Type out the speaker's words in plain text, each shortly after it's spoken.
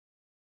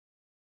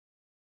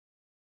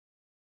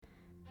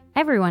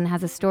Everyone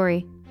has a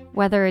story,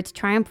 whether it's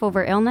triumph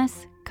over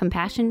illness,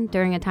 compassion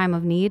during a time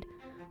of need,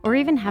 or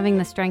even having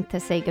the strength to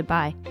say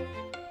goodbye.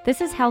 This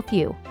is Health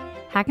U,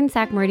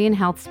 Hackensack Meridian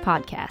Health's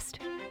podcast.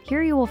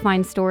 Here you will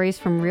find stories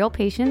from real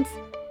patients,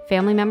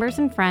 family members,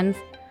 and friends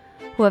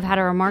who have had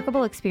a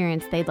remarkable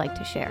experience they'd like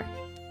to share.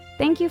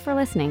 Thank you for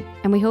listening,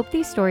 and we hope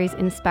these stories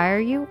inspire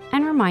you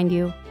and remind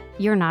you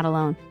you're not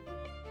alone.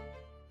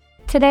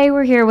 Today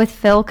we're here with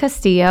Phil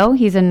Castillo.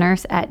 He's a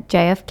nurse at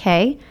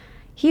JFK.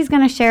 He's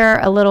going to share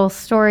a little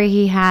story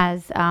he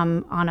has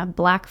on a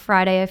Black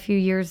Friday a few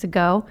years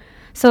ago.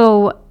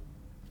 So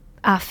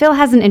Phil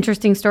has an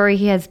interesting story.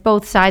 He has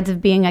both sides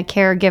of being a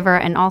caregiver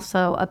and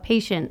also a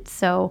patient.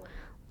 So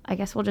I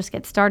guess we'll just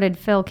get started.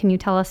 Phil, can you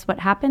tell us what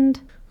happened?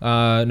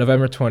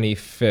 November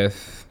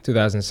 25th,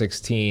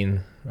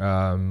 2016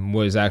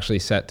 was actually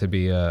set to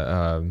be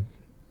a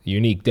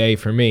unique day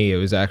for me. It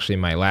was actually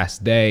my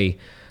last day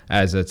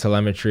as a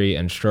telemetry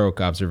and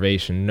stroke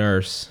observation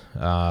nurse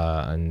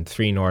in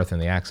 3 North in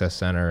the Access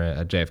Center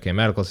at JFK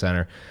Medical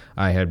Center.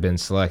 I had been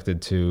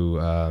selected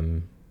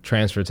to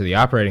transfer to the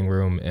operating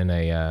room in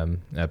a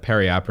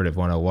perioperative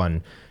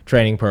 101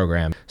 training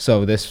program.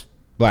 So this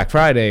Black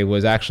Friday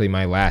was actually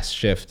my last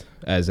shift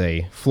as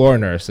a floor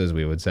nurse, as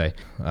we would say.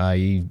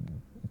 You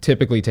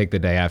typically take the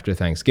day after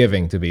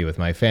Thanksgiving to be with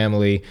my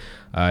family.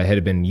 It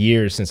had been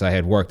years since I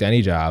had worked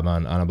any job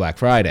on a Black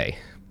Friday.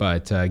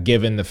 But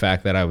given the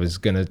fact that I was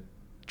going to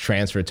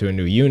transfer to a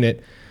new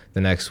unit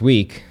the next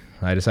week,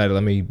 I decided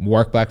let me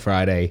work Black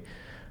Friday,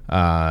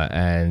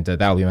 and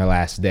that'll be my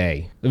last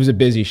day. It was a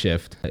busy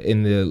shift.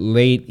 In the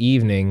late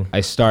evening,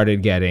 I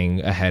started getting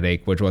a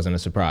headache, which wasn't a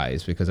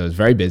surprise because I was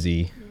very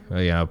busy,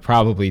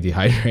 probably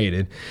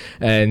dehydrated,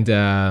 and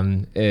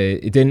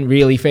it didn't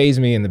really faze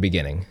me in the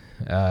beginning.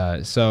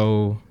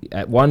 So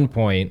at one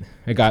point,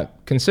 it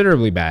got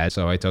considerably bad,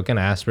 so I took an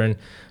aspirin,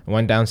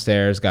 went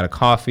downstairs, got a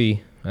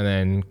coffee, and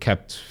then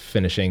kept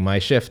finishing my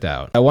shift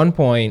out. At one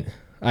point,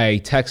 I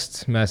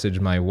text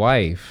messaged my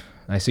wife.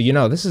 I said,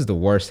 this is the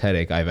worst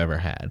headache I've ever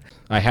had.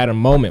 I had a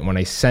moment when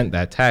I sent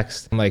that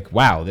text. I'm like,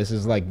 wow, this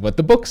is like what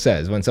the book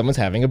says when someone's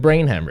having a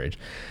brain hemorrhage.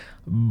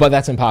 But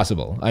that's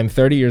impossible. I'm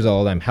 30 years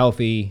old. I'm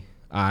healthy.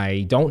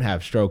 I don't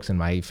have strokes in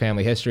my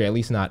family history, at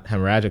least not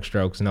hemorrhagic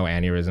strokes, no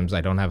aneurysms.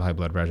 I don't have high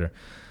blood pressure.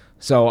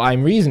 So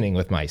I'm reasoning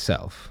with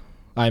myself.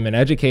 I'm an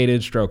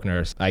educated stroke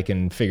nurse. I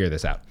can figure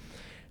this out.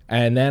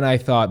 And then I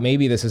thought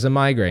maybe this is a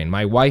migraine.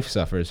 My wife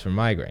suffers from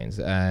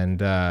migraines,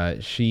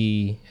 and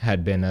she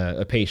had been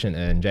a patient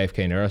in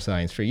JFK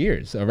Neuroscience for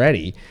years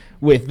already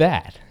with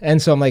that.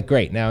 And so I'm like,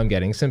 great, now I'm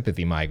getting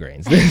sympathy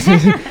migraines.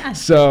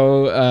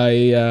 So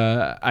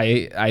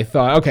I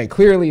thought, okay,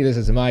 clearly this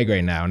is a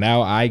migraine now.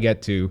 Now I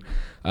get to,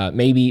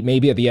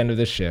 maybe at the end of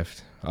this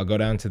shift, I'll go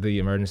down to the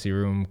emergency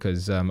room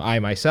because I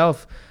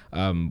myself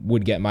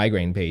would get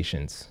migraine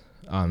patients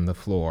on the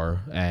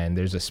floor, and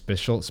there's a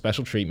special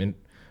treatment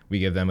we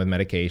give them with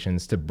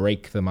medications to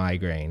break the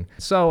migraine.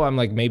 So I'm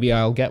like, maybe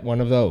I'll get one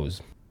of those.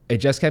 It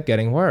just kept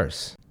getting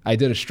worse. I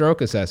did a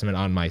stroke assessment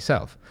on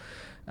myself,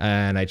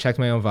 and I checked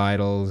my own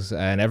vitals,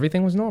 and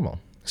everything was normal.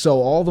 So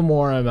all the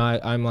more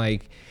I'm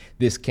like,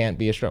 this can't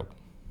be a stroke.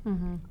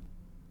 Mm-hmm.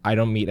 I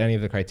don't meet any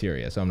of the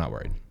criteria, so I'm not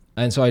worried.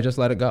 And so I just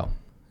let it go.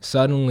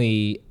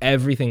 Suddenly,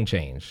 everything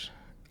changed.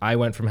 I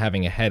went from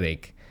having a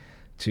headache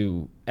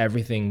to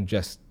everything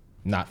just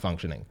not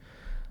functioning.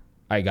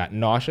 I got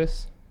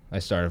nauseous. I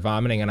started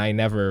vomiting, and I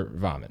never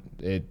vomit.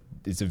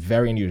 It's a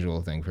very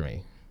unusual thing for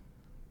me.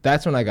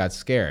 That's when I got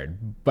scared,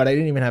 but I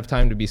didn't even have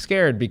time to be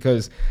scared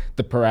because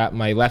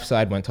my left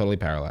side went totally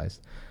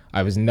paralyzed.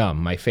 I was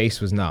numb. My face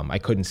was numb. I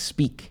couldn't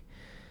speak,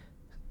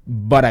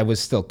 but I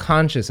was still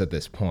conscious at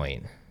this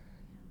point.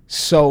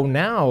 So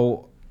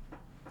now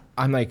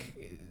I'm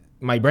like,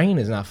 my brain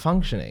is not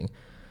functioning.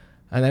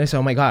 And then I said,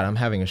 oh my God, I'm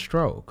having a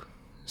stroke.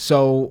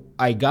 So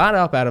I got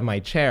up out of my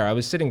chair. I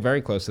was sitting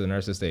very close to the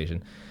nurse's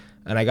station.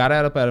 And I got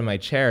out of my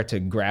chair to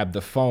grab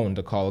the phone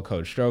to call a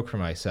code stroke for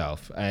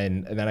myself.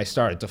 And then I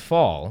started to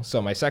fall.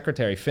 So my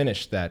secretary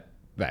finished that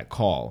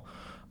call.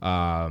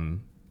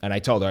 And I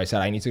told her, I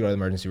said, I need to go to the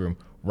emergency room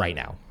right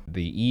now.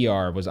 The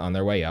ER was on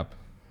their way up.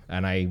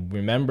 And I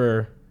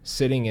remember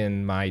sitting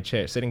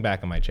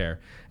back in my chair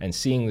and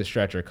seeing the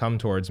stretcher come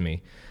towards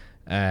me.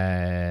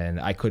 And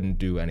I couldn't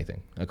do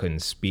anything. I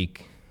couldn't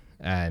speak.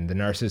 And the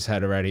nurses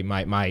had already,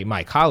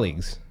 my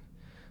colleagues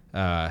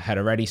had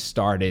already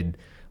started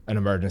an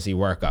emergency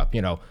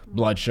workup,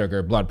 blood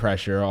sugar, blood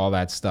pressure, all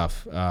that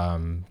stuff,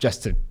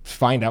 just to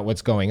find out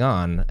what's going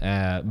on.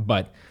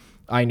 But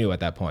I knew at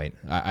that point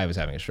I was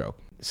having a stroke.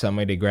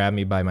 Somebody grabbed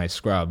me by my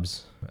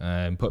scrubs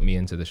and put me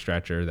into the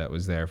stretcher that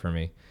was there for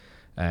me.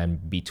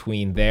 And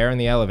between there and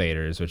the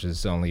elevators, which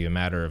is only a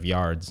matter of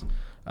yards,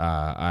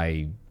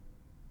 I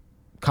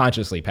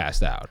consciously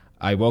passed out.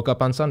 I woke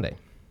up on Sunday.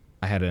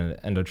 I had an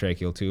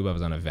endotracheal tube. I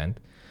was on a vent.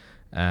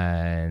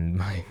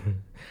 And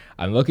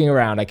I'm looking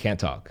around. I can't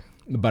talk.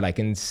 But I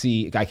can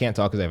see, I can't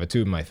talk because I have a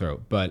tube in my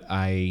throat, but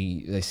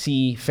I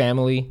see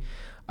family,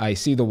 I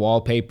see the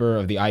wallpaper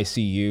of the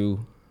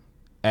ICU,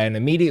 and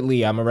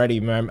immediately I'm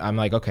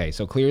like, okay,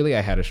 so clearly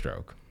I had a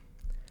stroke.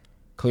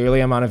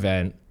 Clearly I'm on a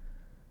vent,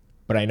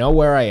 but I know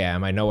where I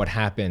am. I know what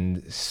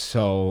happened,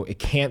 so it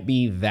can't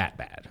be that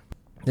bad.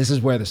 This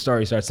is where the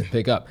story starts to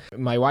pick up.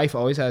 My wife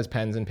always has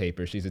pens and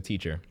paper. She's a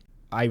teacher.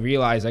 I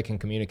realize I can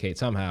communicate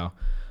somehow.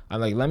 I'm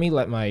like, let me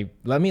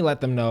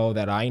let them know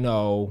that I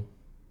know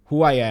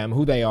who I am,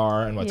 who they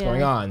are, and what's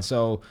going on.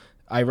 So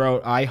I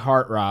wrote "I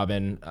Heart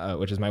Robin,"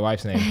 which is my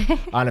wife's name,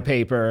 on a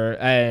paper,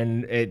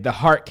 and the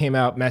heart came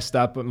out messed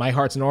up. But my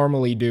hearts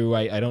normally do.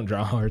 I don't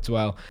draw hearts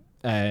well.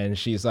 And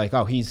she's like,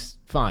 "Oh, he's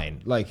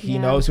fine. Like he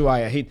knows who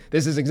I am.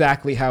 This is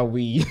exactly how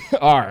we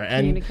are."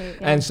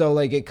 And so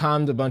like it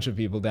calmed a bunch of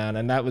people down,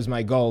 and that was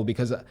my goal,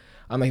 because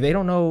I'm like, they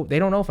don't know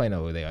if I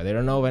know who they are. They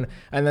don't know. And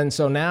then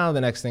so now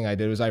the next thing I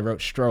did was I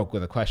wrote "stroke"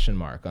 with a question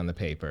mark on the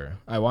paper.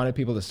 I wanted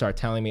people to start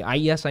telling me,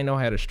 yes, I know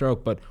I had a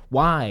stroke, but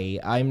why?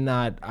 I'm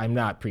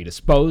not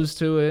predisposed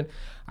to it.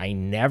 I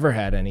never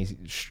had any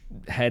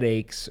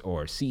headaches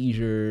or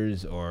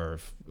seizures or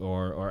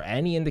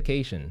any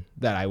indication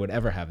that I would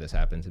ever have this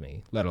happen to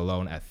me, let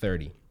alone at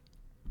 30.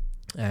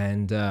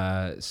 And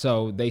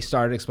so they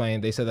started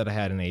explaining. They said that I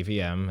had an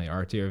AVM,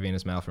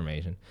 arteriovenous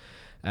malformation.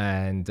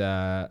 And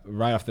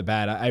right off the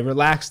bat, I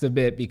relaxed a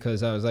bit,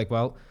 because I was like,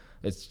 well,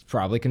 it's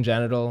probably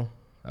congenital.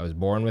 I was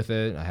born with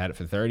it. I had it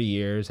for 30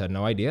 years, had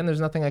no idea. And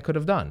there's nothing I could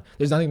have done.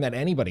 There's nothing that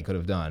anybody could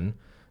have done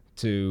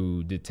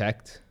to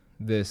detect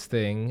this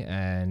thing.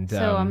 And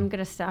so I'm going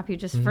to stop you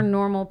just for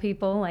normal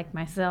people like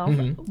myself.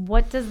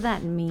 What does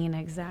that mean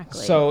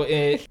exactly? So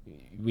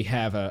we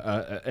have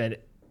a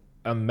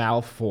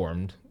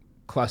malformed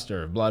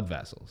cluster of blood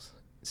vessels.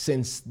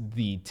 Since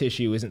the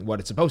tissue isn't what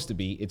it's supposed to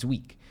be, it's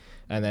weak.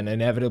 And then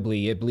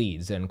inevitably it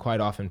bleeds. And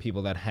quite often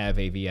people that have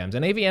AVMs,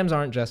 and AVMs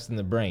aren't just in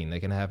the brain, they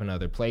can happen in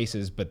other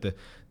places, but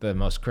the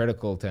most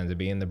critical tend to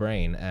be in the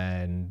brain.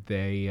 And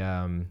they,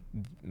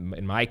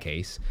 in my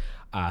case,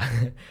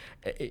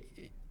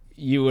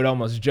 you would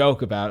almost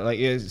joke about,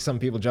 like, some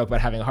people joke about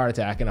having a heart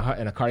attack in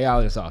a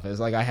cardiologist's office.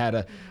 Like I had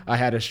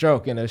a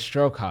stroke in a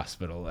stroke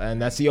hospital, and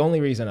that's the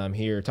only reason I'm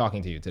here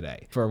talking to you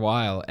today. For a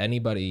while,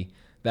 anybody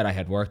that I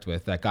had worked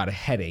with that got a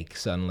headache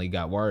suddenly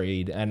got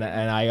worried, and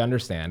I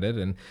understand it.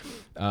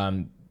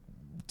 And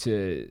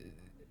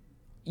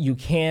you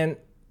can't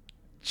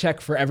check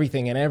for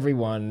everything and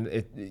everyone.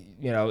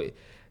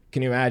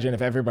 Can you imagine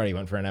if everybody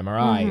went for an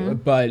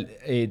MRI? But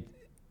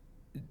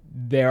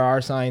there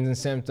are signs and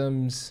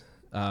symptoms.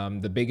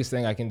 The biggest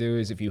thing I can do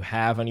is if you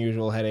have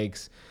unusual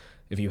headaches,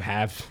 if you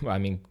have,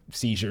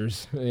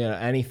 seizures,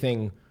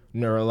 anything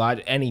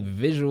neurologic, any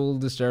visual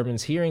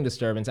disturbance, hearing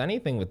disturbance,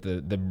 anything with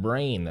the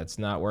brain that's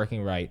not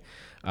working right,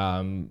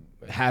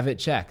 have it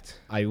checked.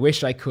 I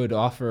wish I could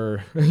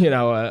offer,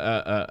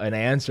 an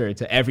answer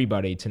to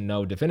everybody to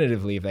know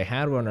definitively if they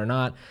had one or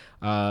not.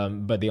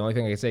 But the only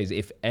thing I can say is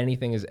if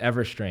anything is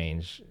ever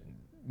strange,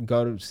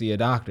 go to see a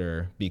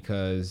doctor,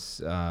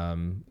 because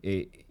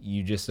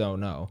you just don't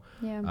know.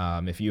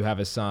 Yeah. If you have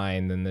a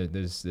sign, then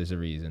there's a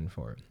reason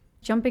for it.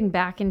 Jumping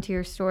back into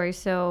your story,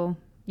 so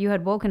you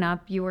had woken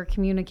up, you were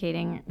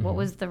communicating. What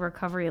was the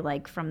recovery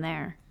like from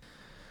there?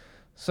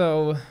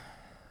 So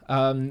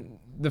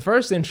the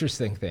first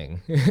interesting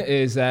thing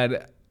is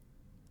that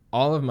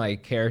all of my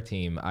care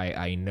team,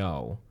 I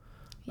know.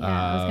 Yeah,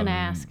 I was going to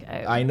ask.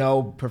 I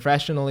know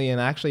professionally and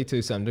actually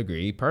to some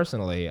degree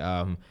personally.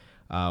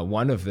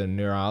 One of the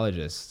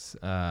neurologists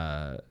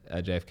at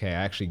JFK I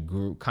actually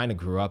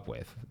grew up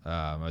with.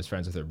 I was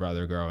friends with her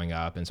brother growing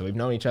up, and so we've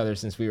known each other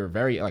since we were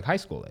very high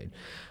school age.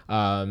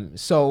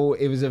 So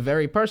it was a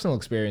very personal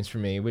experience for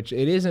me, which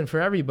it isn't for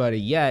everybody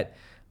yet.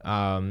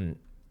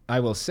 I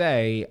will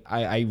say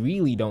I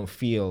really don't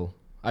feel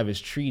I was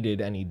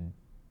treated any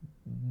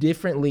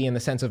differently in the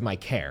sense of my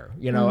care.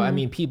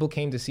 People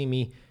came to see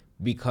me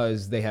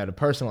because they had a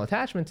personal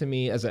attachment to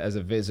me as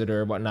a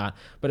visitor or whatnot.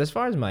 But as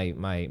far as my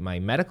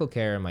medical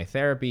care and my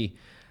therapy,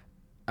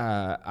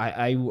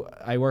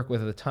 I work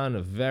with a ton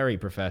of very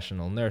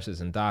professional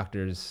nurses and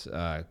doctors,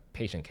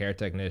 patient care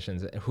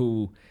technicians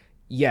who,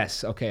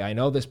 yes, okay, I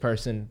know this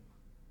person,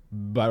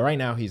 but right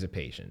now he's a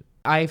patient.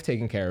 I've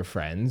taken care of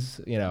friends,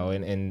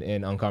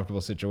 in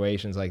uncomfortable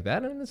situations like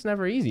that, and it's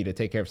never easy to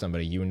take care of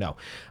somebody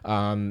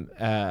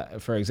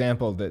For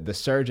example, the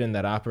surgeon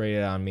that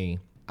operated on me,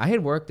 I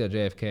had worked at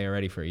JFK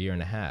already for 1.5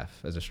 years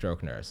as a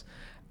stroke nurse,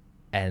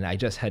 and I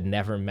just had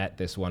never met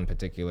this one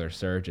particular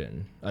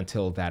surgeon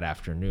until that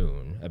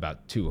afternoon,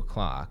 about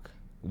 2:00.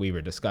 We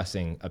were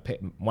discussing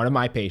one of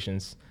my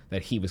patients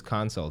that he was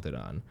consulted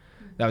on.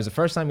 That was the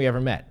first time we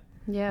ever met.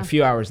 Yeah. A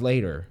few hours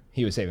later,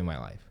 he was saving my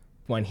life.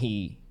 When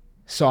he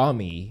saw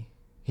me,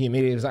 he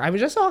immediately was like, I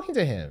was just talking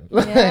to him.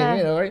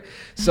 Yeah. Right?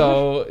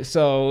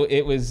 So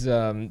it was,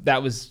 that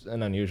was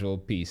an unusual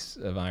piece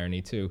of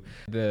irony too.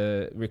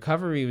 The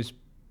recovery was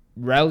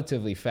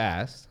relatively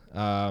fast.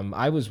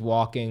 I was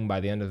walking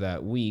by the end of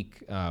that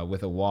week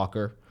with a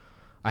walker.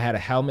 I had a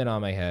helmet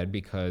on my head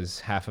because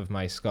half of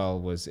my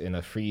skull was in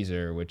a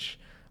freezer, which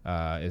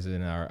is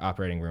in our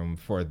operating room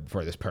for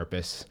this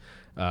purpose,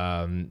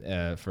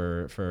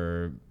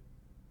 for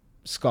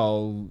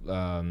skull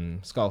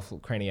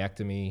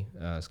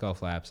craniectomy, skull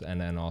flaps,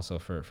 and then also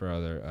for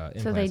other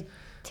implants. So they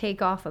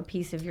take off a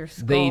piece of your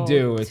skull. They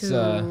do. It's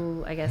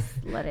I guess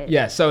let it.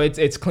 Yeah, so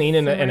it's clean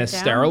in a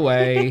sterile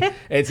way.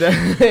 It's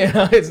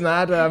it's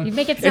not. You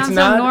make it sound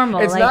so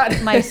normal. It's like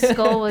not, my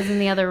skull was in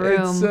the other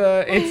room.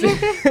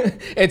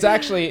 It's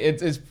actually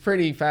it's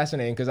pretty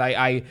fascinating because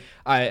I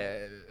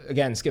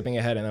again, skipping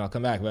ahead and then I'll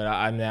come back, but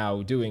I'm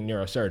now doing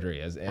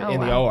neurosurgery in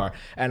the OR,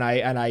 and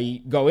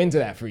I go into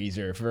that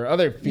freezer for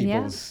other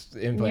people's implants.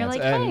 And you're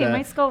like, hey,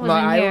 my skull was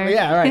in here.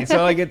 Yeah, right.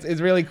 So like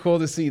it's really cool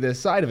to see this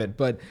side of it,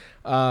 but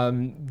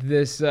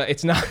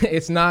it's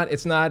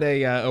not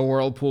a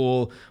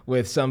whirlpool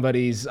with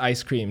somebody's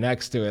ice cream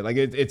next to it. Like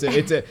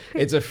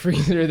it's a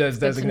freezer that's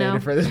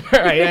designated for this.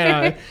 Right?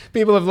 Yeah,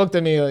 people have looked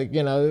at me like,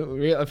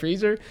 a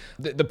freezer.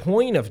 The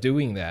point of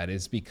doing that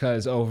is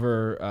because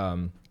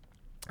over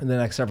in the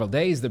next several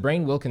days, the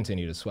brain will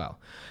continue to swell.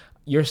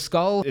 Your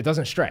skull, it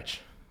doesn't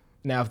stretch.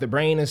 Now, if the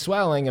brain is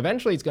swelling,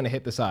 eventually it's going to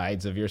hit the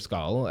sides of your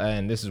skull,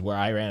 and this is where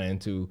I ran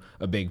into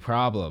a big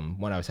problem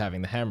when I was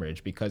having the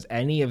hemorrhage, because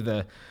any of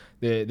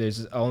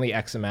there's only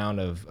X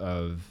amount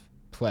of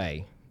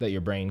play that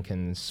your brain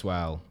can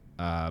swell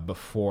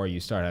before you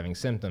start having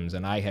symptoms,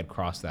 and I had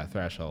crossed that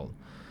threshold.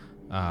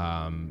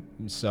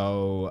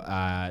 So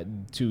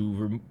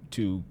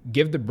to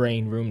give the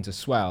brain room to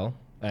swell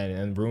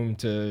and room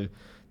to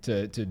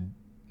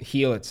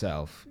heal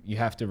itself, you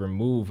have to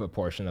remove a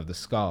portion of the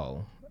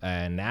skull.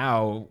 And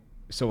now,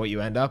 so what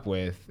you end up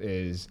with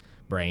is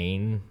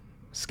brain,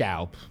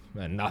 scalp,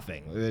 and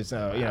nothing. There's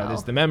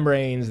there's the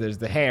membranes, there's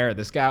the hair,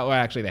 the scalp. Well,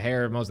 actually,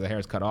 most of the hair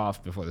is cut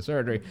off before the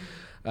surgery.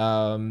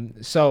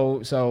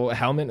 So a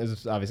helmet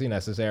is obviously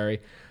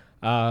necessary.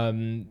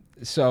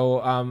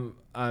 So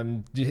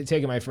I'm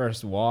taking my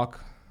first walk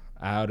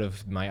out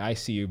of my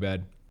ICU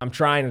bed. I'm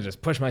trying to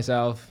just push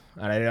myself,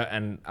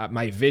 and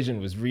my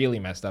vision was really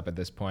messed up at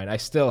this point. I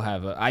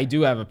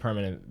do have a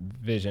permanent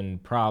vision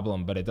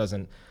problem, but it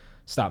doesn't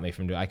stop me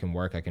from doing. I can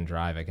work, I can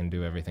drive, I can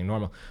do everything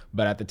normal.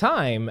 But at the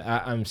time,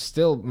 I'm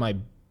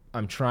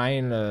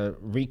trying to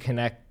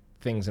reconnect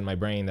things in my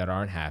brain that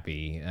aren't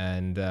happy,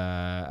 and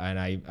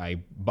I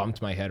bumped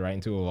my head right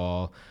into a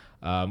wall.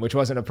 Which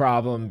wasn't a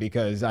problem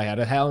because I had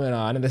a helmet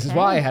on, and this is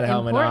why I had a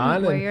helmet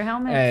on. Wear your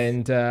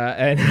helmets.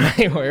 And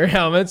I wear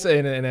helmets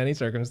in any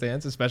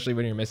circumstance, especially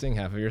when you're missing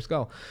half of your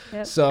skull.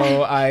 Yep.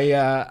 So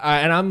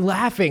I'm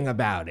laughing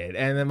about it,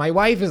 and then my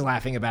wife is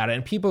laughing about it,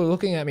 and people are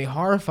looking at me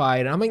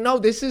horrified, and I'm like, no,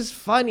 this is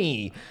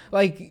funny.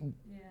 Like,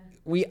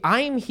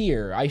 I'm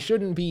here. I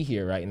shouldn't be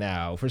here right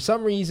now. For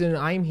some reason,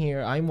 I'm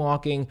here. I'm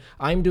walking.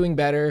 I'm doing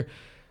better.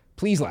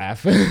 Please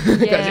laugh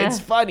because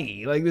it's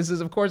funny. Like this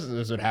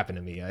would happen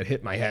to me. I'd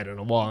hit my head on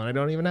a wall and I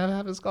don't even have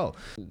half a skull.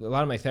 A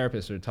lot of my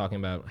therapists are talking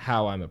about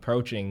how I'm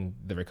approaching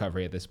the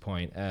recovery at this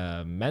point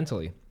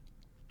mentally.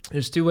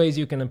 There's two ways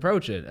you can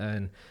approach it,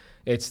 and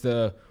it's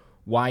the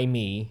why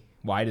me?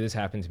 Why did this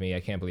happen to me? I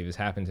can't believe this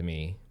happened to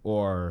me.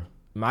 Or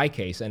my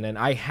case, and then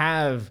I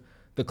have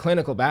the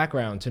clinical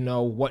background to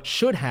know what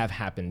should have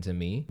happened to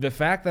me. The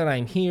fact that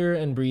I'm here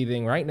and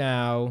breathing right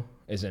now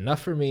is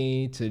enough for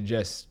me to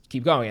just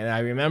keep going. And I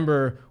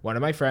remember one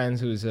of my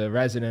friends who's a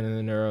resident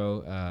in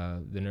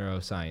the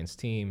neuroscience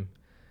team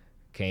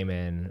came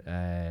in,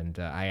 and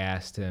I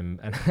asked him,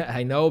 and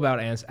I know about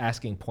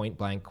asking point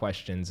blank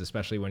questions,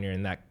 especially when you're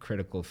in that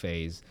critical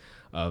phase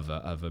of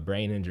a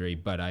brain injury.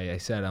 But I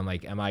said, I'm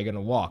like, am I going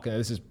to walk? And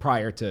this is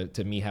prior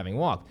to me having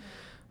walked.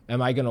 Am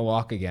I going to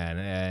walk again?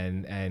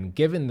 And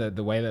given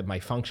the way that my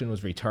function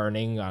was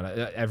returning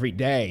every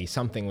day,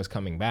 something was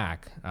coming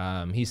back.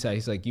 He's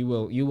like, you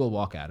will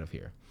walk out of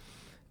here.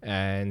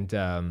 And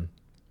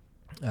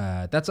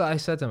that's all I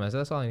said to him. I said,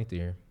 that's all I need to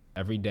hear.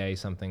 Every day,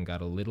 something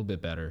got a little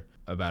bit better.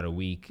 About a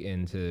week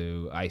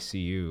into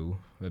ICU,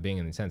 being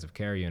in the intensive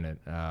care unit,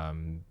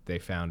 they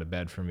found a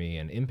bed for me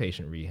in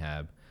inpatient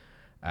rehab.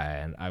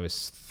 And I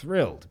was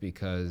thrilled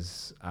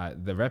because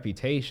the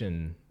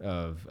reputation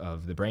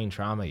of the brain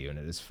trauma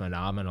unit is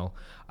phenomenal.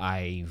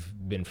 I've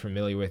been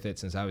familiar with it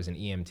since I was an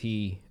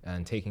EMT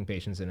and taking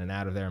patients in and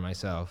out of there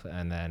myself,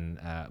 and then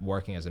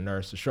working as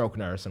a stroke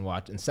nurse,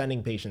 and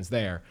sending patients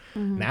there.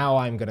 Mm-hmm. Now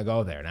I'm going to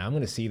go there. Now I'm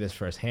going to see this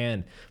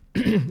firsthand.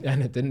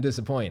 And it didn't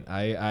disappoint.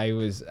 I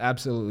was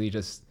absolutely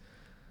just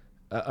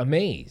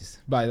amazed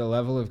by the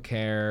level of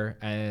care,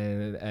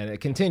 and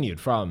it continued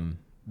from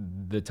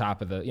the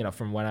top of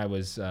from when I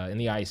was in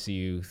the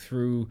ICU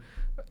through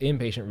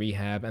inpatient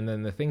rehab, and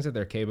then the things that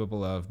they're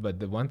capable of. But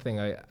the one thing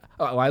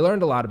I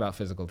learned a lot about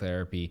physical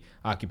therapy,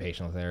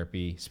 occupational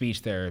therapy, speech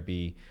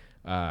therapy,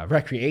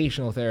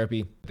 recreational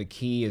therapy. The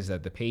key is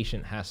that the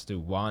patient has to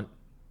want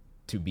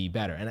to be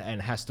better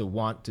and has to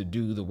want to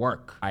do the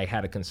work. I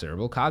had a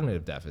considerable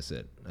cognitive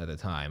deficit at the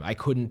time. I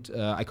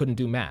couldn't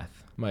do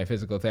math. My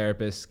physical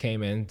therapist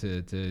came in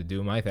to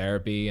do my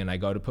therapy, and I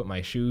go to put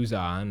my shoes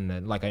on,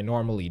 and like I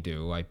normally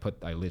do. I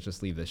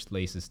just leave the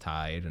laces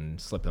tied and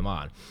slip them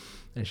on.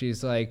 And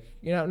she's like,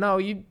 no,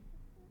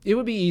 it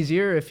would be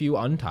easier if you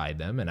untied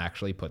them and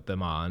actually put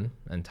them on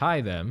and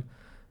tie them.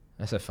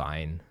 I said,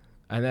 fine.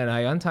 And then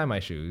I untie my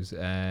shoes,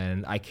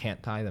 and I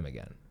can't tie them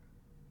again.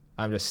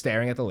 I'm just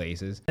staring at the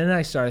laces. And then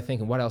I started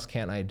thinking, what else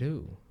can't I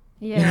do?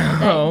 Yeah,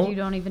 that you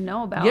don't even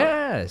know about.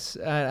 Yes.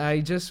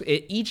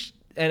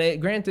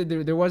 Granted,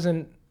 there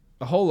wasn't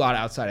a whole lot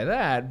outside of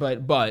that,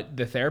 but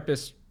the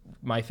therapist,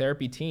 my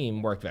therapy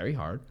team worked very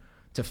hard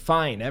to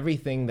find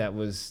everything that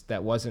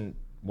wasn't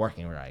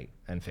working right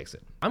and fix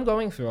it. I'm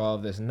going through all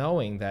of this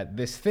knowing that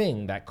this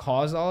thing that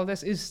caused all of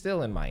this is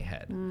still in my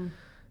head.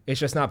 It's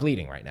just not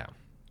bleeding right now.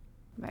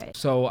 Right.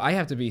 So I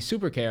have to be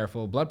super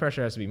careful. Blood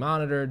pressure has to be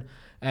monitored.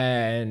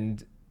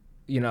 And,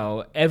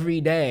 every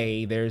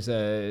day there's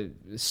a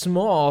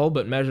small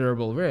but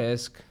measurable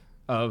risk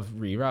of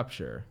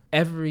re-rupture.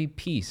 Every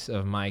piece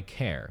of my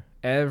care,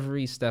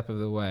 every step of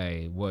the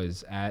way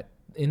was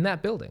in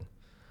that building.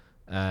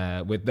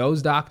 With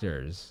those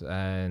doctors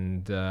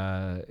and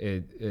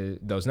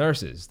those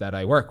nurses that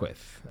I work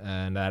with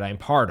and that I'm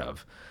part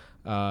of.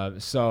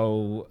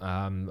 So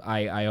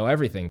I owe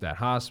everything to that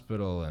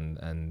hospital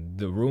and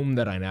the room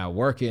that I now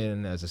work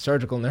in as a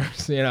surgical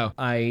nurse.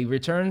 I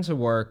returned to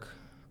work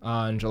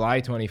on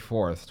July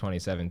 24th,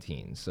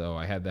 2017. So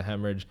I had the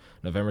hemorrhage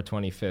November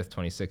 25th,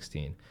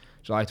 2016.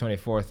 July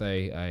 24th,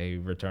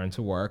 I returned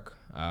to work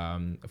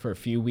for a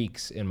few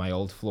weeks in my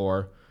old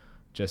floor,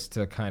 just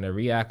to kind of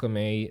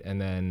reacclimate.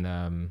 And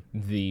then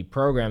the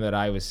program that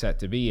I was set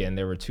to be in,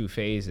 there were 2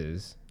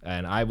 phases.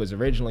 And I was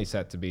originally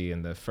set to be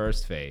in the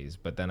first phase,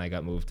 but then I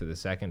got moved to the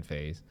second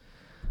phase.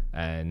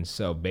 And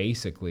so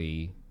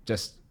basically,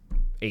 just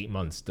 8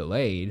 months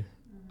delayed,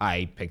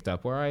 I picked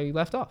up where I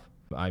left off.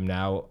 I'm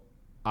now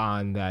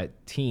on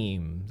that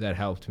team that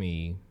helped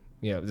me,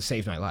 that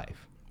saved my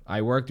life.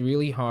 I worked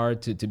really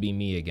hard to be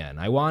me again.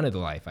 I wanted the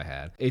life I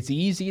had. It's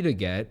easy to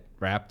get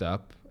wrapped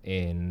up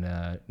in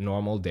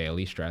normal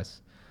daily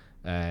stress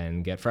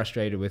and get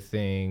frustrated with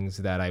things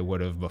that I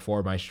would have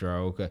before my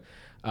stroke.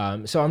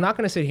 So I'm not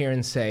going to sit here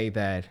and say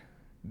that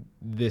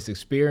this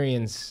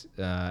experience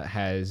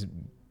has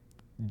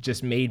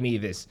just made me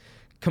this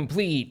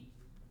complete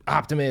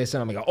optimist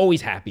and I'm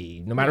always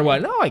happy no matter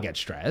what. No, I get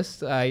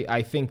stressed.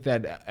 I think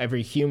that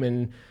every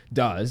human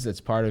does.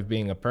 That's part of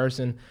being a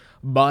person.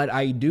 But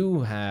I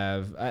do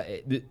have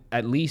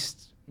at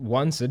least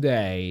once a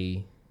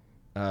day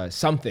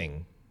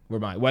something,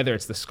 whether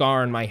it's the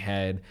scar in my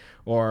head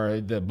or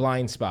the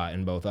blind spot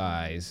in both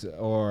eyes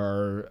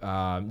or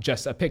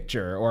just a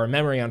picture or a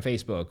memory on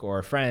Facebook or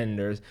a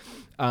friend,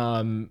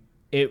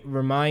 it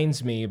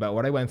reminds me about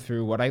what I went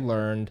through, what I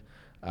learned,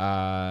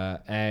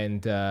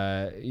 and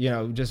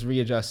just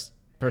readjust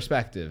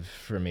perspective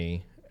for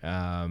me.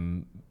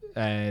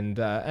 And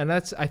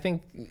that's, I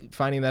think,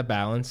 finding that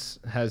balance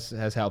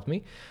has helped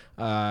me,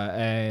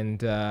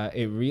 and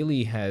it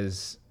really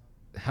has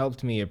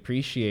helped me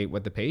appreciate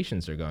what the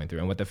patients are going through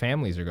and what the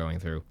families are going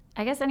through.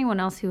 I guess anyone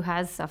else who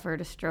has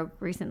suffered a stroke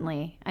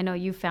recently, I know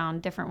you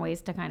found different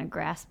ways to kind of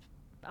grasp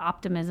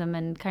optimism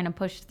and kind of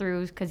push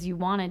through because you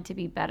wanted to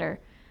be better.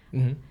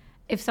 Mm-hmm.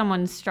 If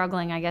someone's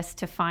struggling, I guess,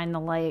 to find the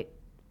light,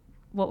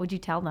 what would you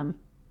tell them?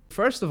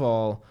 First of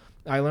all,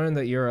 I learned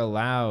that you're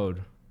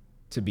allowed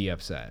to be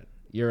upset.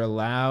 You're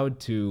allowed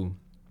to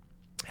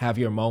have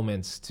your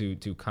moments to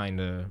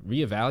kind of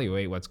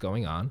reevaluate what's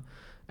going on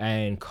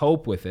and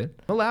cope with it.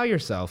 Allow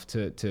yourself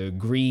to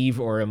grieve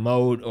or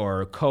emote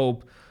or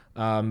cope.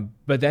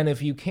 But then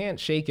if you can't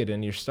shake it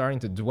and you're starting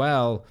to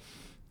dwell,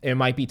 it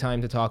might be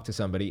time to talk to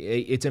somebody.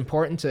 It's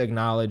important to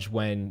acknowledge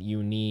when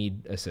you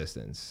need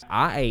assistance.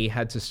 I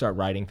had to start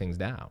writing things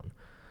down.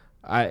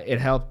 It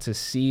helped to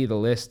see the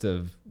list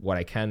of what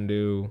I can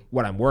do,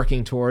 what I'm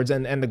working towards,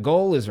 and the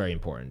goal is very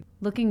important.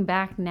 Looking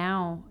back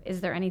now, is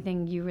there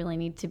anything you really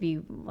need to be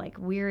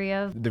weary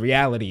of? The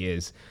reality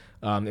is,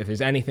 if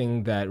there's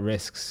anything that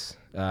risks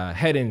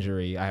head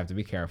injury, I have to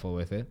be careful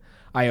with it.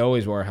 I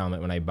always wore a helmet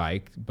when I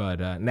biked, but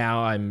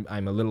now I'm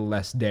a little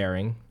less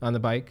daring on the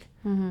bike.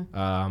 Mm-hmm.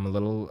 I'm a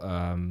little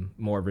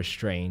more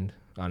restrained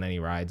on any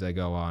rides I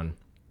go on,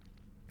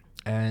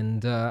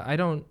 and I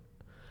don't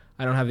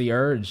have the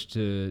urge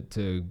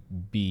to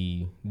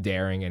be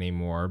daring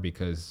anymore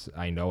because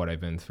I know what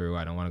I've been through.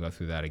 I don't want to go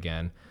through that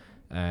again.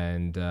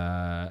 And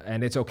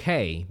it's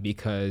okay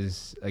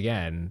because,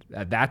 again,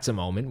 that's a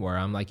moment where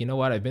I'm like, you know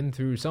what? I've been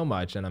through so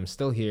much and I'm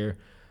still here.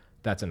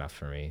 That's enough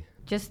for me.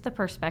 Just the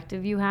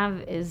perspective you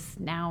have is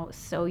now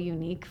so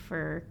unique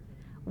for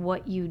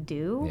what you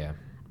do. Yeah.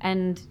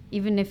 And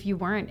even if you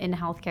weren't in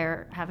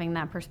healthcare, having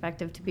that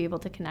perspective to be able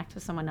to connect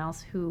with someone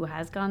else who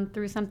has gone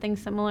through something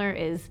similar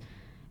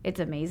it's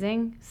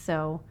amazing.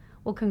 So,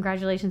 well,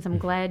 congratulations. I'm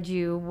glad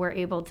you were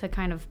able to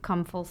kind of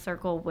come full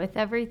circle with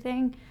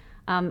everything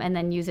and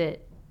then use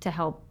it to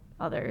help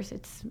others.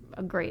 It's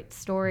a great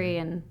story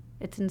and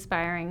it's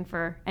inspiring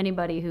for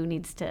anybody who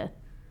needs to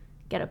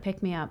get a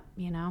pick-me-up,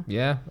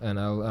 Yeah, and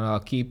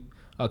I'll keep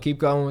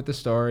going with the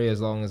story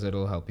as long as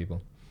it'll help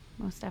people.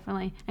 Most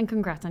definitely. And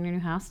congrats on your new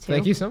house, too.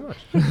 Thank you so much.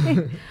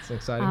 It's an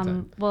exciting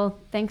time. Well,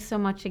 thanks so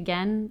much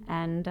again,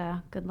 and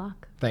good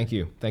luck. Thank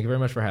you. Thank you very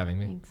much for having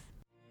me. Thanks.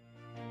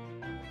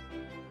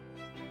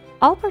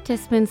 All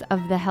participants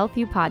of the Health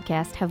U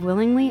podcast have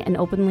willingly and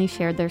openly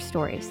shared their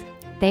stories.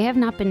 They have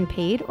not been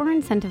paid or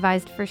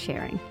incentivized for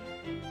sharing.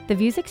 The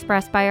views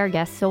expressed by our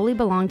guests solely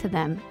belong to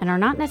them and are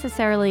not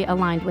necessarily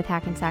aligned with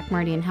Hackensack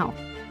Meridian Health.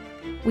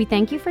 We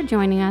thank you for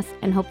joining us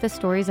and hope the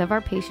stories of our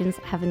patients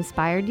have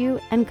inspired you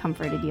and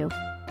comforted you.